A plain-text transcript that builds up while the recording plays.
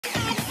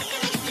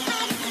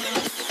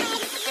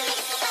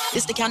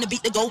It's the kind of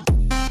beat that go.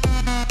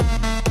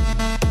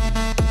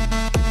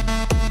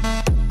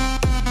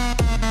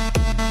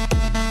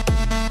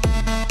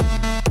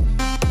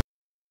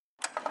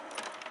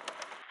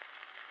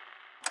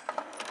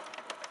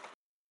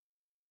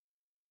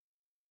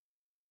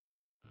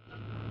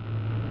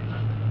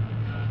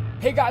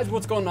 Hey guys,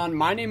 what's going on?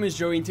 My name is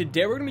Joey, and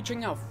today we're going to be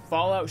checking out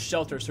Fallout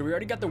Shelter. So we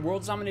already got the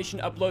World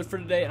Zombination upload for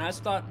today, and I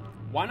just thought,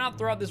 why not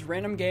throw out this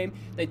random game?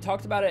 They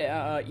talked about it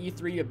at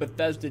E3,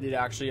 Bethesda did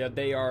actually.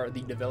 They are the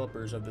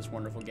developers of this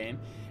wonderful game.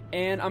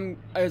 And I'm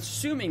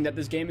assuming that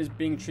this game is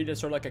being treated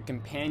sort of like a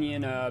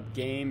companion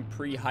game,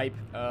 pre-hype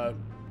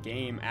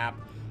game app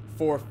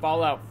for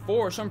Fallout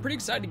 4. So I'm pretty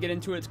excited to get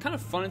into it. It's kind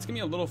of fun. It's going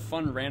to be a little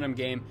fun random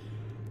game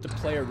to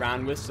play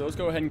around with. So let's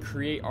go ahead and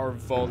create our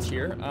vault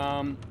here.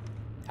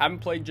 Haven't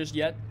played just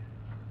yet.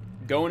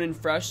 Going in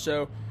fresh,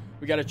 so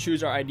we got to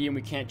choose our ID and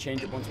we can't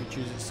change it once we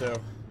choose it, so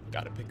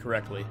got to pick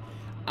correctly.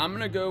 I'm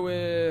going to go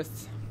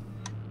with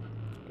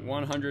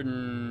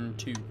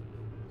 102.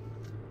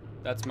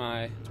 That's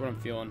what I'm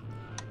feeling.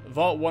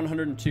 Vault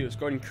 102. Let's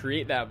go ahead and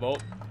create that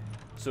vault.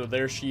 So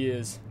there she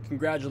is.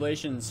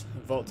 Congratulations.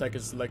 Vault Tech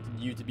has selected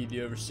you to be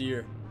the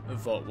overseer of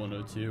Vault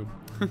 102.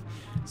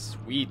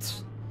 Sweet.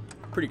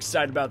 Pretty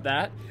excited about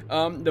that.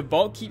 The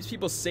vault keeps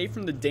people safe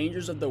from the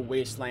dangers of the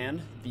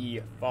wasteland,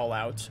 the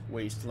Fallout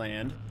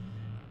wasteland.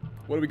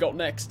 What do we got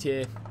next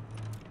here?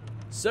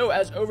 So,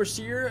 as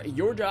overseer,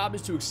 your job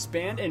is to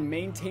expand and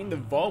maintain the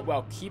vault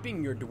while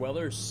keeping your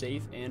dwellers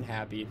safe and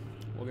happy.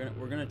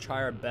 We're gonna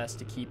try our best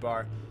to keep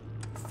our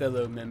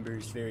fellow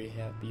members very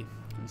happy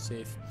and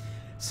safe.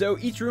 So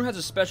each room has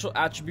a special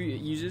attribute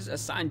it uses.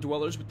 Assign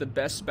dwellers with the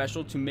best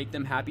special to make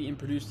them happy and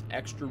produce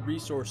extra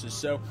resources.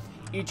 So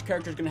each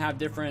character is going to have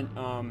different,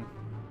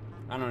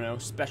 I don't know,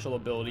 special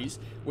abilities,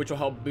 which will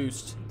help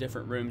boost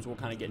different rooms. We'll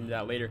kind of get into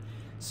that later.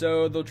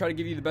 So they'll try to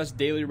give you the best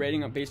daily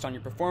rating based on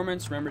your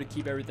performance. Remember to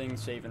keep everything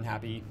safe and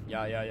happy.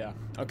 Yeah.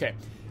 Okay.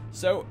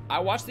 So I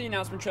watched the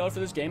announcement trailer for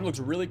this game. It looks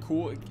really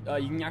cool. You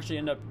can actually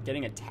end up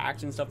getting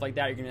attacked and stuff like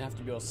that. You're going to have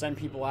to be able to send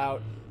people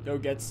out, go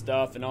get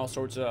stuff, and all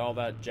sorts of all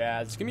that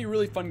jazz. It's going to be a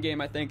really fun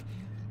game, I think,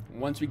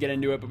 once we get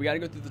into it. But we got to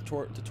go through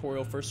the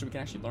tutorial first so we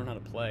can actually learn how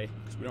to play,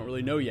 because we don't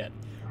really know yet.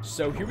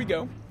 So here we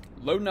go.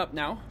 Loading up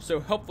now.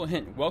 So helpful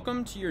hint.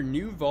 Welcome to your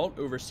new vault,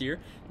 overseer.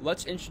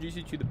 Let's introduce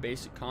you to the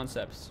basic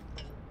concepts.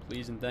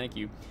 Please and thank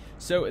you.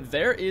 So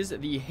there is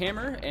the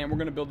hammer, and we're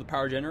going to build the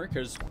power generator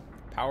because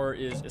power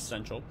is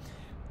essential.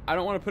 I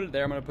don't want to put it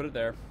there. I'm going to put it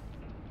there.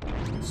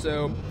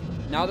 So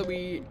now that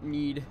we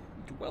need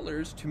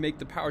dwellers to make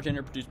the power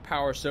generator produce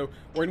power, so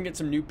we're going to get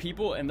some new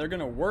people, and they're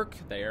going to work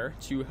there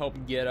to help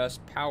get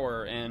us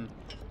power and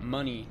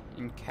money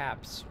and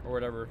caps or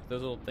whatever.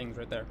 Those little things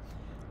right there.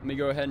 Let me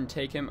go ahead and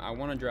take him. I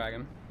want to drag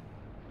him.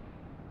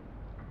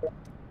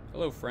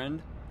 Hello,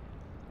 friend.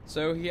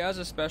 So he has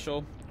a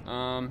special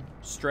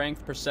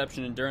strength,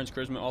 perception, endurance,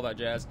 charisma, all that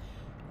jazz.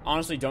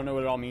 Honestly, don't know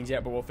what it all means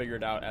yet, but we'll figure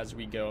it out as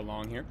we go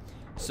along here.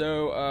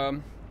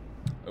 So,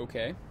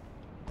 okay.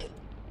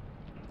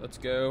 Let's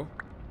go.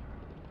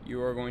 You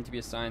are going to be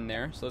assigned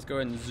there. So let's go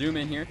ahead and zoom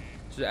in here.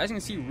 So as you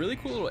can see, really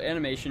cool little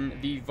animation.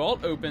 The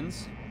vault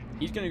opens.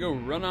 He's going to go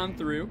run on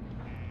through.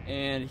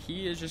 And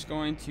he is just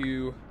going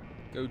to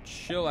go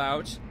chill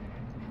out.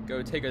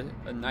 Go take a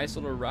nice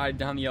little ride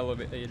down the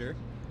elevator.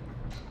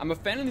 I'm a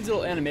fan of these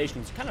little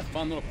animations. Kind of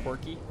fun, little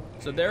quirky.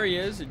 So there he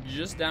is,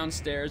 just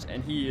downstairs,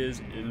 and he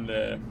is in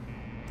there.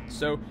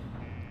 So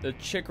the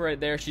chick right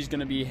there, she's going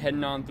to be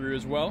heading on through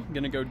as well.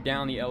 Going to go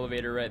down the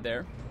elevator right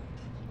there.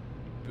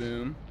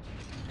 Boom.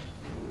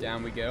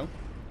 Down we go.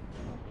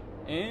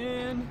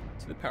 And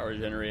to the power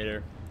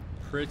generator.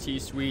 Pretty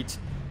sweet.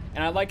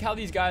 And I like how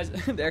these guys,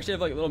 they actually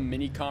have like little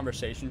mini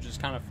conversations, which is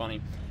kind of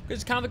funny.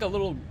 Because it's kind of like a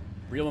little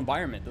real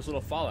environment, this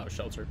little Fallout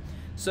shelter.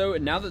 So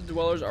now that the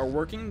dwellers are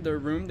working, the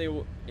room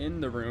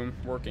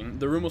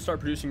will start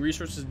producing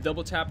resources.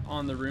 Double tap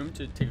on the room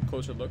to take a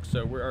closer look.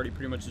 So we're already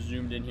pretty much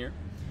zoomed in here.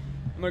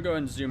 I'm going to go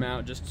ahead and zoom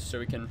out just so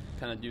we can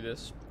kind of do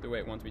this the way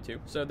it wants me to.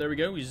 So there we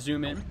go. We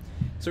zoom in.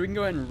 So we can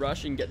go ahead and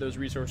rush and get those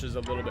resources a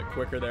little bit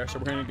quicker there. So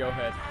we're going to go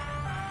ahead,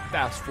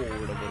 fast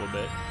forward a little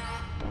bit.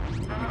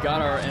 We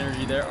got our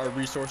energy there, our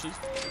resources.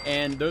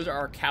 And those are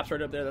our caps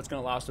right up there. That's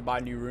going to allow us to buy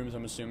new rooms,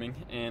 I'm assuming.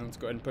 And let's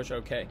go ahead and push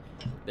OK.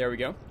 There we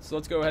go. So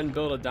let's go ahead and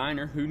build a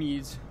diner. Who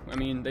needs... I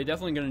mean, they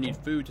definitely going to need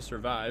food to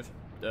survive.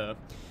 So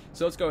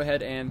let's go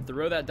ahead and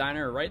throw that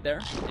diner right there.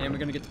 And we're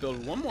going to get to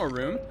build one more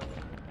room.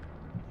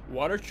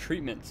 Water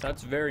treatment.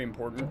 That's very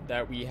important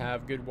that we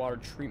have good water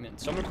treatment.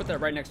 So I'm going to put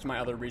that right next to my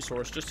other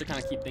resource just to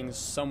kind of keep things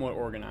somewhat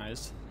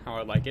organized, how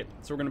I like it.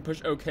 So we're going to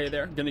push OK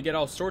there. Going to get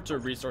all sorts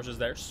of resources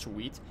there.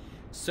 Sweet.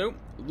 So,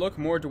 look,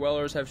 more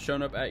dwellers have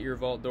shown up at your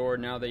vault door.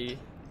 Now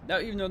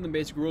even though the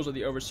basic rules of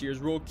the Overseer's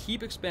rule,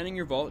 keep expanding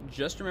your vault.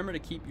 Just remember to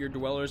keep your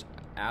dwellers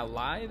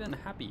alive and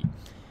happy.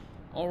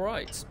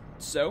 Alright,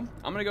 so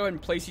I'm going to go ahead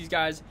and place these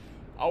guys.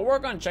 I'll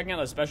work on checking out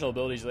the special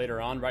abilities later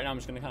on. Right now I'm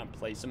just going to kind of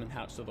place them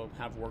so they'll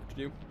have work to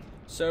do.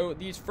 So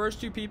these first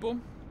two people,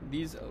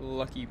 these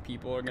lucky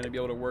people, are going to be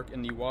able to work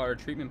in the water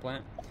treatment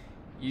plant.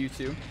 You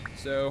two.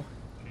 So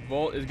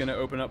Vault is going to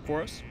open up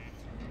for us.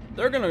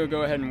 they're gonna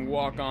go ahead and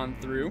walk on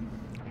through.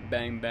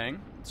 Bang, bang.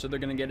 So they're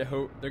gonna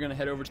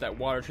head over to that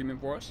water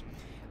treatment for us.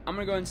 I'm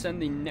gonna go ahead and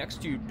send the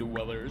next two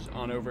dwellers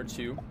on over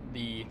to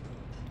the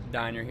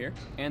diner here,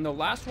 and the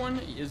last one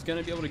is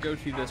gonna be able to go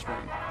to this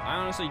room. I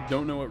honestly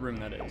don't know what room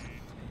that is.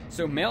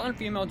 So male and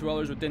female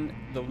dwellers within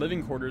the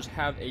living quarters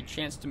have a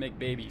chance to make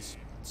babies.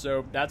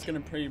 So that's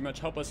gonna pretty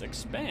much help us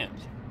expand.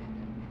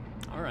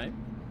 All right.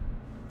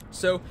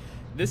 So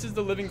this is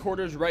the living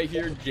quarters right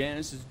here.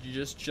 Janice is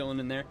just chilling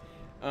in there.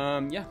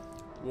 Yeah,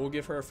 we'll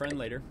give her a friend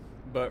later.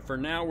 But for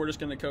now, we're just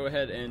going to go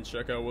ahead and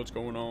check out what's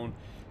going on.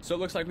 So it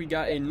looks like we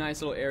got a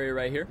nice little area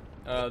right here.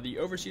 The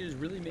overseers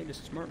really made a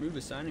smart move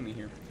assigning me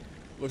here.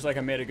 Looks like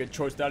I made a good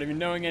choice without even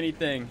knowing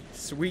anything.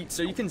 Sweet.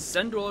 So you can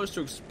send dwellers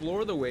to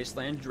explore the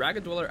wasteland, drag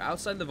a dweller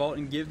outside the vault,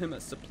 and give him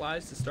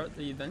supplies to start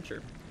the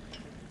adventure.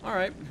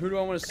 Alright, who do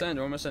I want to send?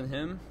 Do I want to send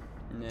him?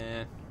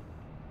 Nah.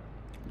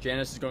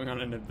 Janice is going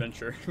on an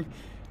adventure.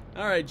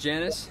 Alright,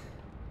 Janice.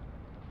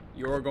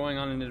 You're going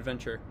on an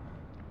adventure.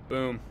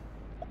 Boom.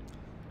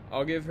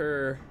 I'll give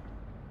her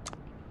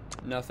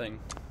nothing.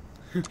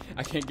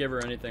 I can't give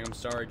her anything. I'm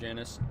sorry,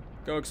 Janice.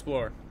 Go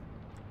explore.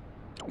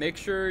 Make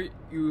sure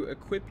you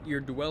equip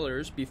your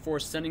dwellers before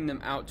sending them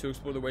out to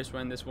explore the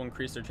wasteland. This will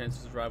increase their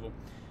chances of survival.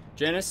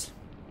 Janice,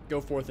 go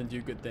forth and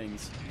do good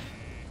things.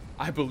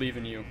 I believe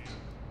in you.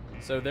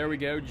 So there we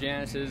go.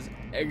 Janice is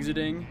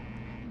exiting.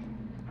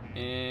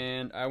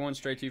 And I went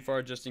straight too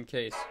far just in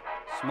case.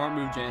 Smart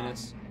move,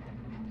 Janice.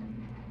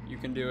 You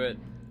can do it.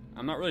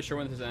 I'm not really sure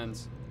when this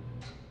ends.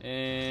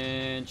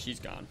 And she's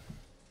gone.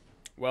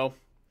 Well,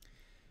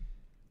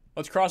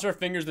 let's cross our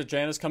fingers that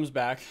Janice comes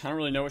back. I don't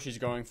really know what she's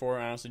going for.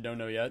 I honestly don't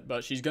know yet.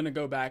 But she's going to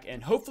go back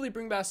and hopefully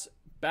bring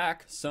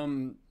back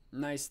some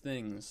nice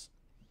things.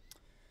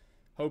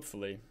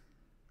 Hopefully.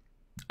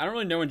 I don't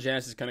really know when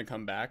Janice is going to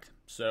come back.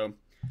 So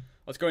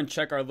let's go and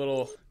check our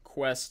little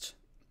quest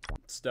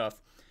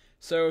stuff.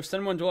 So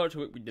send one dweller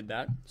to it. We did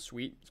that.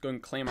 Sweet. Let's go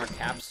and claim our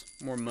caps.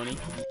 More money.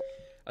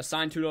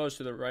 Assign $2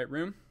 to the right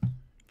room.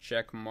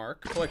 Check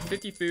mark. Collect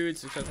 50 food.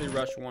 Successfully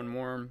rush one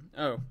more.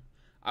 Oh,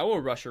 I will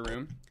rush a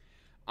room.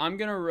 I'm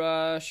gonna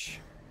rush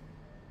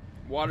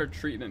water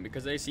treatment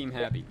because they seem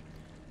happy.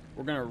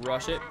 We're gonna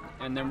rush it,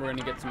 and then we're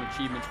gonna get some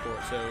achievements for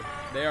it. So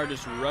they are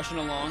just rushing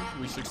along.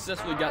 We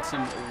successfully got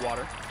some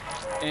water,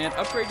 and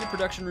upgrade the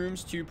production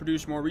rooms to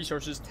produce more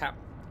resources. Tap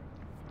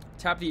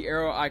the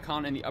arrow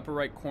icon in the upper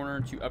right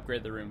corner to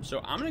upgrade the room. So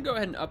I'm gonna go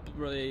ahead and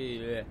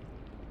upgrade.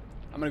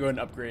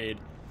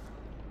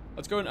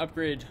 Let's go and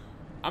upgrade.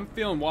 I'm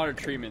feeling water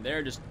treatment.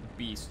 They're just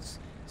beasts.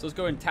 So let's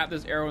go ahead and tap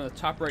this arrow in the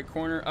top right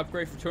corner.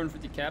 Upgrade for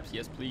 250 caps.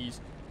 Yes,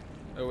 please.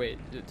 Oh, wait.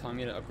 Is it telling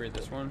me to upgrade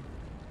this one?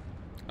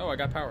 Oh, I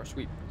got power.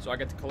 Sweet. So I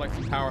get to collect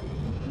some power.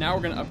 Now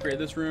we're going to upgrade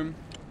this room.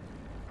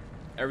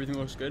 Everything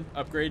looks good.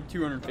 Upgrade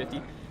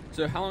 250.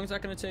 So how long is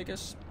that going to take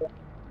us?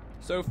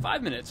 So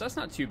 5 minutes. That's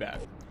not too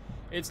bad.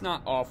 It's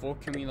not awful.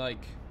 Can we,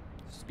 like,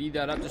 speed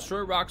that up?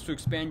 Destroy rocks to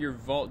expand your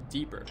vault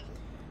deeper.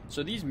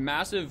 So these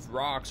massive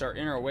rocks are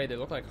in our way. They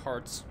look like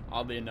hearts,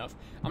 oddly enough.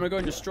 I'm going to go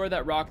and destroy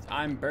that rock.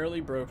 I'm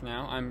barely broke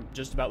now. I'm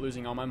just about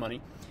losing all my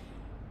money.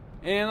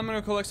 And I'm going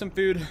to collect some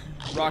food.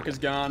 Rock is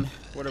gone.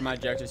 What are my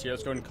objectives here?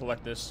 Let's go ahead and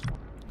collect this.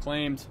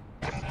 Claimed.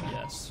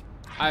 Yes.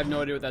 I have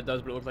no idea what that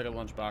does, but it looks like a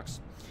lunchbox.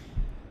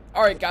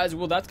 Alright, guys.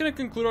 Well, that's going to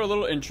conclude our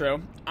little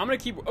intro. I'm going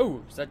to keep...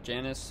 Oh, is that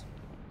Janice?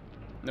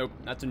 Nope,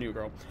 that's a new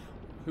girl.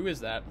 Who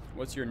is that?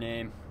 What's your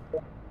name?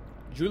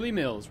 Julie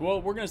Mills.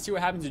 Well, we're going to see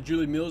what happens to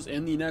Julie Mills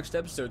in the next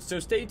episode. So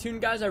stay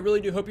tuned, guys. I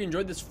really do hope you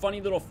enjoyed this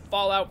funny little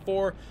Fallout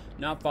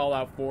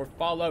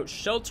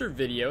Shelter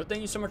video.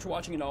 Thank you so much for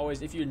watching, and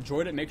always, if you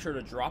enjoyed it, make sure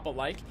to drop a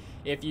like.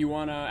 If you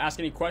want to ask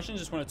any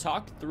questions, just want to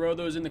talk, throw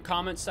those in the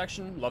comments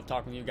section. Love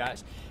talking to you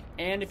guys.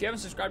 And if you haven't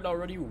subscribed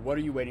already, what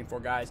are you waiting for,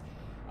 guys?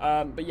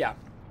 But yeah,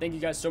 thank you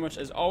guys so much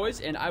as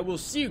always, and I will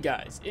see you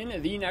guys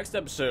in the next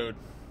episode.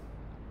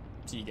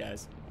 See you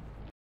guys.